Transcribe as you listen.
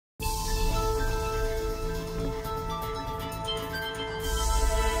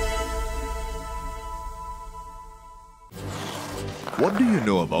What do you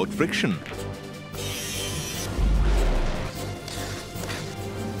know about friction?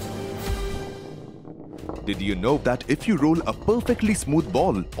 Did you know that if you roll a perfectly smooth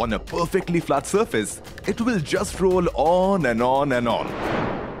ball on a perfectly flat surface, it will just roll on and on and on?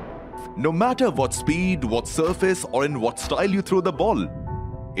 No matter what speed, what surface, or in what style you throw the ball,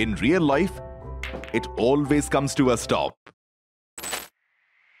 in real life, it always comes to a stop.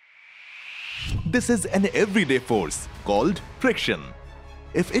 This is an everyday force called friction.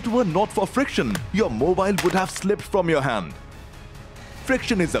 If it were not for friction, your mobile would have slipped from your hand.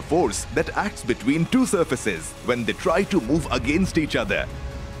 Friction is a force that acts between two surfaces when they try to move against each other.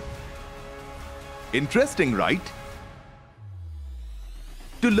 Interesting, right?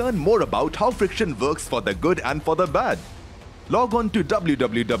 To learn more about how friction works for the good and for the bad, log on to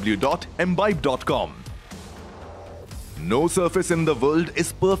www.embibe.com. No surface in the world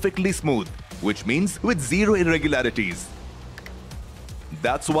is perfectly smooth, which means with zero irregularities.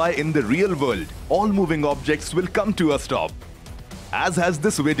 That's why in the real world, all moving objects will come to a stop, as has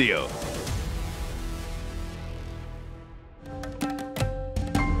this video.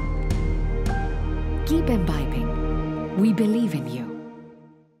 Keep imbibing. We believe in you.